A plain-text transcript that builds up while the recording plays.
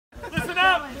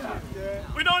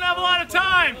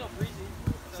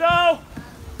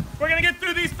We're gonna get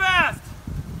through these fast.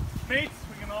 Mates,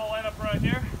 we can all line up right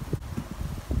here.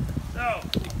 So.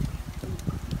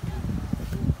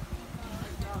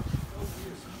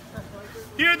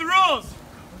 Here are the rules.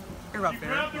 You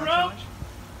grab the rope,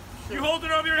 you hold it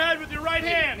over your head with your right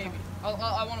hand. Maybe.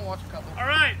 I want to watch a couple. All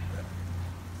right.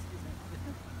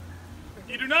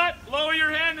 You do not lower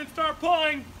your hand and start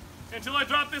pulling until I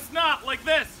drop this knot like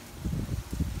this.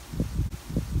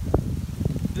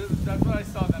 That's what I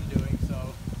saw them doing, so.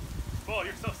 Whoa,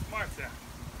 you're so smart, Sam.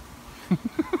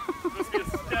 Must be a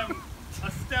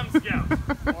STEM scout.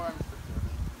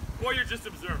 Or you're just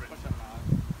observant.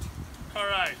 All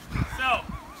right, so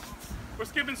we're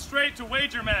skipping straight to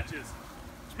wager matches,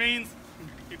 which means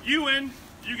if you win,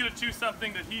 you get to choose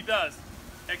something that he does.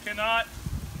 It cannot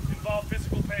involve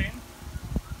physical pain.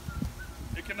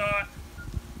 It cannot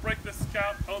break the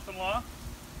scout oath and law,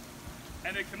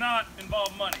 and it cannot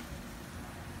involve money.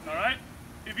 All right?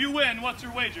 If you win, what's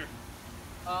your wager?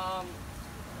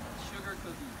 Sugar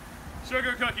cookie.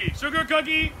 Sugar cookie. Sugar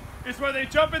cookie is where they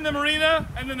jump in the marina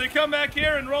and then they come back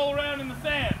here and roll around in the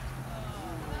sand.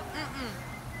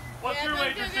 What's your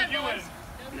wager should you win?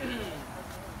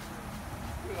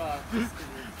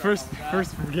 First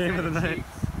game of the night.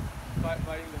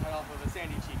 Biting the head off of a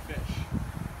sandy cheek fish.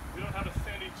 We don't have a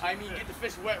sandy cheek I mean, get the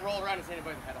fish wet, roll around, and sandy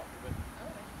bite the head off of it.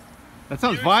 That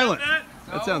sounds You violent. accept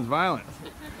That sounds violent.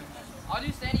 I'll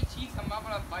do sandy cheeks. I'm not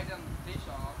gonna bite them fish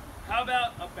off. How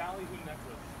about a ballyhoo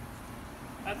necklace?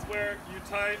 That's where you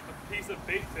tie a piece of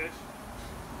bait fish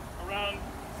around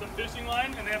some fishing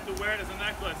line and they have to wear it as a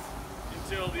necklace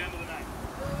until the end of the night.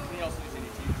 Can you also do sandy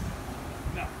cheeks?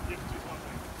 No, you have to choose one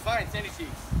thing. Fine, sandy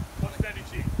cheeks. What's sandy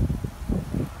cheek?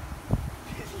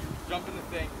 Jump in the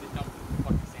thing, then jump in the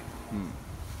fucking sandy.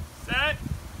 Set.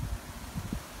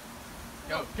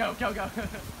 Go, go, go, go.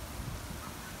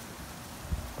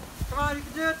 Come on, you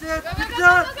can do it, dude. You can do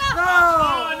it.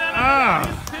 Oh,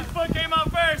 no. His foot came out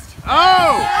first.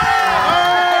 Oh!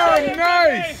 Oh,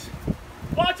 nice!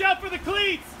 Watch out for the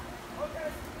cleats.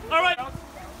 All right.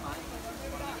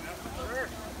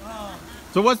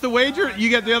 So what's the wager? You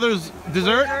get the other's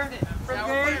dessert? Yeah,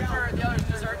 we're waiting for the other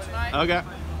dessert tonight. Okay.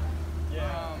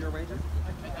 Your wager?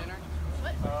 Dinner.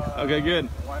 Okay, good.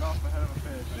 White off the head of a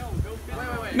fish.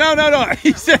 Wait. No.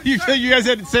 He said you guys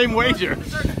had the same wager.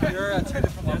 You're at 10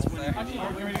 different levels there. Can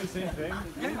we do the same thing?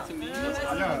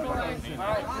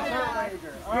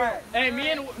 Alright. Hey, me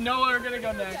and Noah are gonna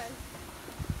go next.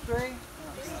 3.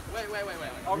 Wait.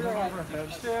 I'll be right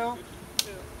back. 2.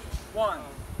 1.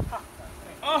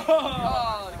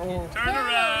 Oh. Turn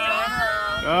around.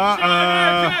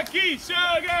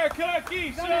 Sugar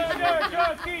cookie.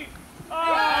 Oh.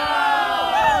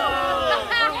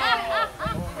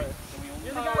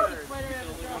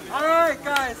 Alright,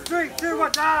 guys. 3, 2,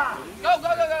 1. Ah! Go.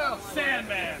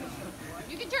 Sandman.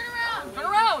 You can turn around. Turn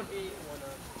around.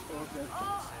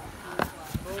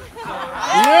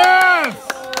 Yes!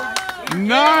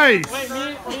 Nice!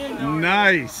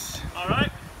 Nice. All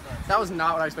right. That was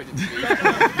not what I expected to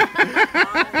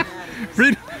be.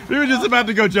 We were just about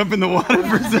to go jump in the water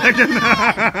for a second.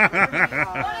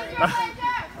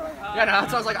 Yeah, no,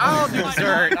 so I was like, I'll do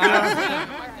dessert. I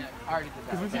already did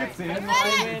that.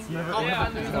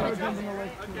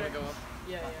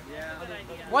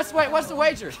 What's the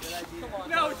wager?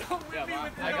 No, don't whip me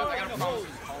with I got a promise.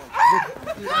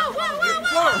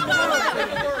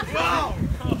 Whoa.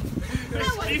 That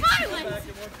was violent.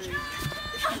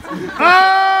 Oh!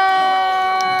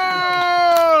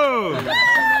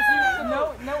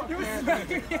 No. He was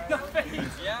smacking me in the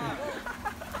face. Yeah.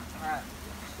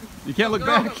 You can't look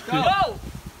back. Go!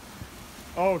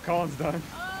 Oh, Colin's done.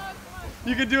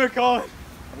 You can do it, Colin.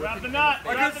 Grab the knot,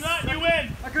 you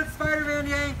win. A good Spider-Man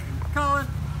yank. Colin.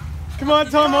 Come on,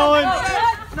 Tom Holland.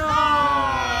 No!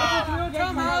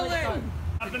 Tom Holland.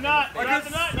 Grab the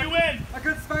knot, you win. A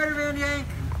good Spider-Man yank.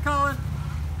 Colin.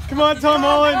 Come on, Tom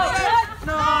Holland.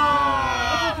 No!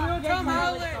 Tom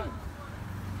Holland.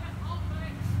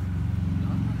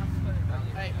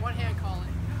 Hey, one hand, Colin.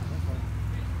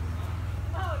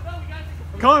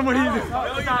 Colin, what are you doing? No,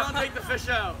 you don't take the fish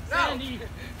out. Sandy.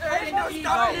 Hey, no,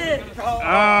 stop it!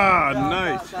 Ah,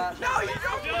 nice. No, you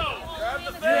don't! Grab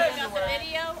the Got fish. the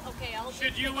video? Okay, I'll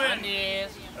Should you win?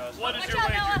 What is Watch your out,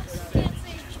 Noah. wager? Can't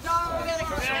see.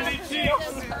 Sandy cheeks.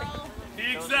 He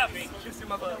accepts.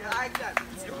 All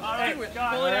right,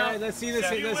 Alright, let's see this.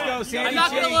 Let's go. I'm Sandy not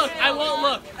gonna cheeks. look. I won't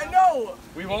look. I know!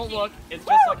 We won't look. It's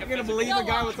just like a You're gonna believe a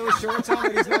guy with those shorts on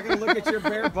that he's not gonna look at your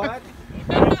bare butt?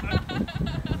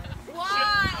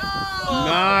 Why? Oh.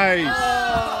 Nice.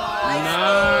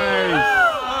 Nice.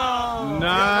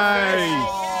 Nice.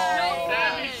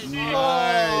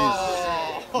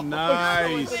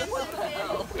 Nice.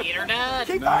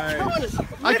 Internet. Nice.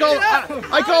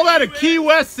 I call that a Key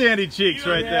West Sandy Cheeks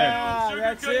right there. Yeah,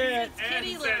 that's it.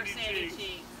 Kitty liver sandy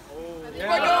cheek.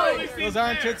 Yeah. Those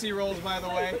aren't Tootsie Rolls, by the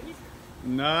way.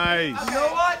 Nice. You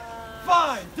know what?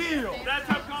 Fine, deal. That's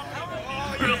how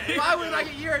complicated. Why would I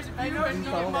get yours if you wouldn't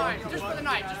get mine? Just for the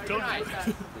night. Just for the night.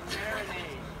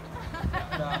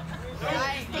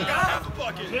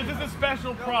 This is a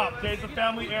special prop. Okay, it's a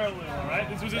family heirloom. All right,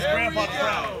 this was his grandpa's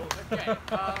crown. Okay.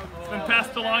 It's been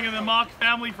passed along in the Mock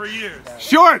family for years.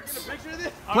 Shorts.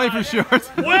 Play All for right. shorts.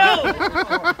 Will.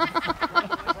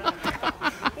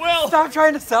 Will. Stop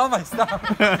trying to sell my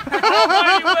stuff.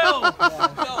 Almighty Will.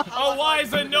 A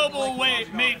wise and noble mate,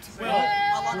 Will.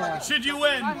 Should you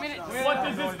win, what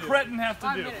does this cretin have to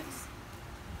 5 do? minutes.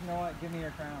 You know what? Give me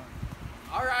your crown.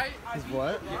 All right. His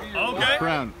what? Okay.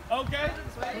 Crown. Okay.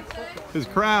 His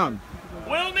crown.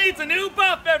 Will needs a new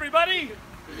buff, everybody.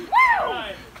 All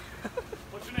right.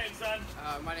 What's your name, son?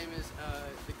 My name is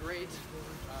the Great.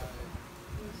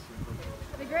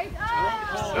 The great.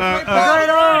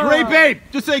 Grape Ape.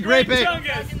 Just say Grape Ape.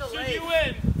 Chungus, should you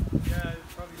win,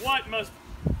 what must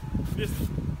this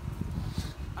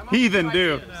Heathen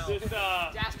do.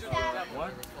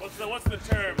 what's the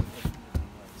term?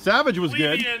 Savage was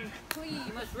good. Plebeian,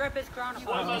 Please. Must rip his crown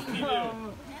what apart. must he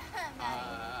do?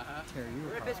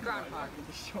 Rip his crown apart.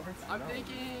 I'm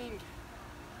thinking.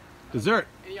 Dessert.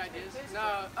 Any ideas?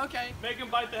 No. Okay. Make him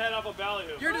bite the head off a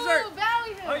ballyhoo. Your dessert. Ooh,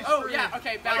 ballyhoo. Oh yeah.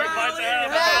 Okay. Make him bite the head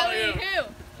off a ballyhoo.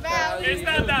 Ballyhoo. It's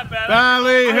not that bad.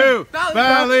 Ballyhoo.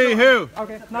 Ballyhoo.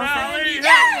 Okay. Ballyhoo.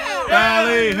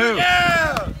 Ballyhoo.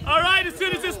 All right, as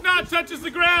soon as this knot touches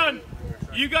the ground,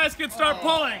 you guys can start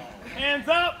pulling. Hands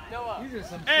up.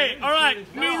 Hey, all right,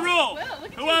 new rule.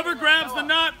 Whoever grabs the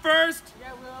knot first,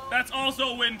 that's also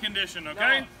a win condition,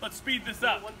 okay? Let's speed this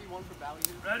up.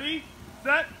 Ready,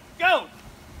 set, go.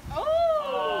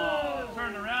 Oh,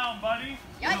 turn around, buddy.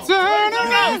 Turn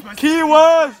around. Key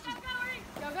West. Go,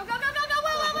 go, go, go, go, go,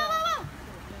 whoa.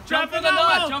 Jump for the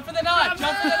knot. Jump for the knot.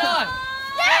 Jump for the knot.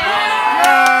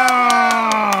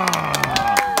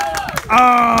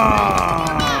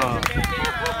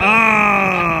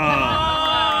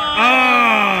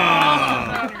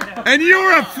 And you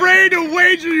were afraid to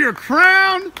wager your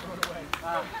crown?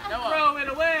 Throw it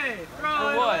away. Throw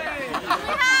it away.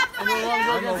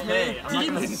 I'm okay. I'm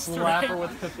not gonna slap her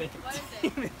with the thing.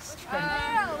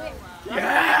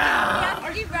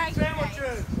 Yeah. You brag.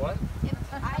 What?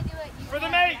 If I do it, you For the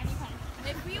win. mates.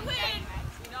 If we win,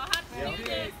 you don't have to do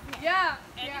this. Yeah.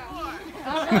 Anymore.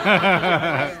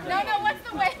 No, what's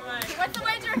the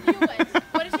wager if you win?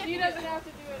 What is He it? doesn't have to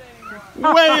do it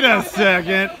anymore. Wait a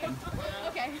second.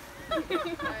 Okay. Alright,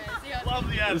 see ya. Love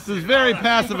the This is very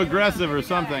passive aggressive or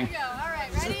something. Here we go.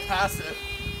 Alright, ready? Passive.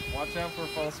 Watch out for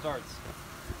false starts.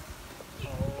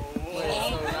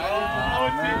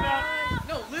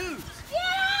 No, lose.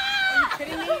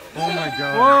 Oh my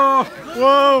God. Whoa!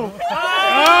 Whoa!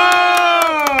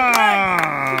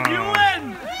 You win.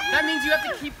 That means you have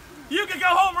to keep. You can go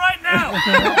home right now.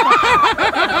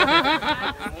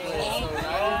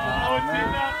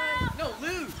 No,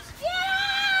 lose.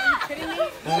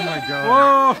 Oh my God.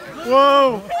 Whoa! Whoa!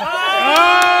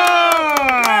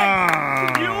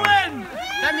 You win.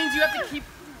 That means you have to keep.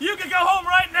 You can go home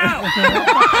right now.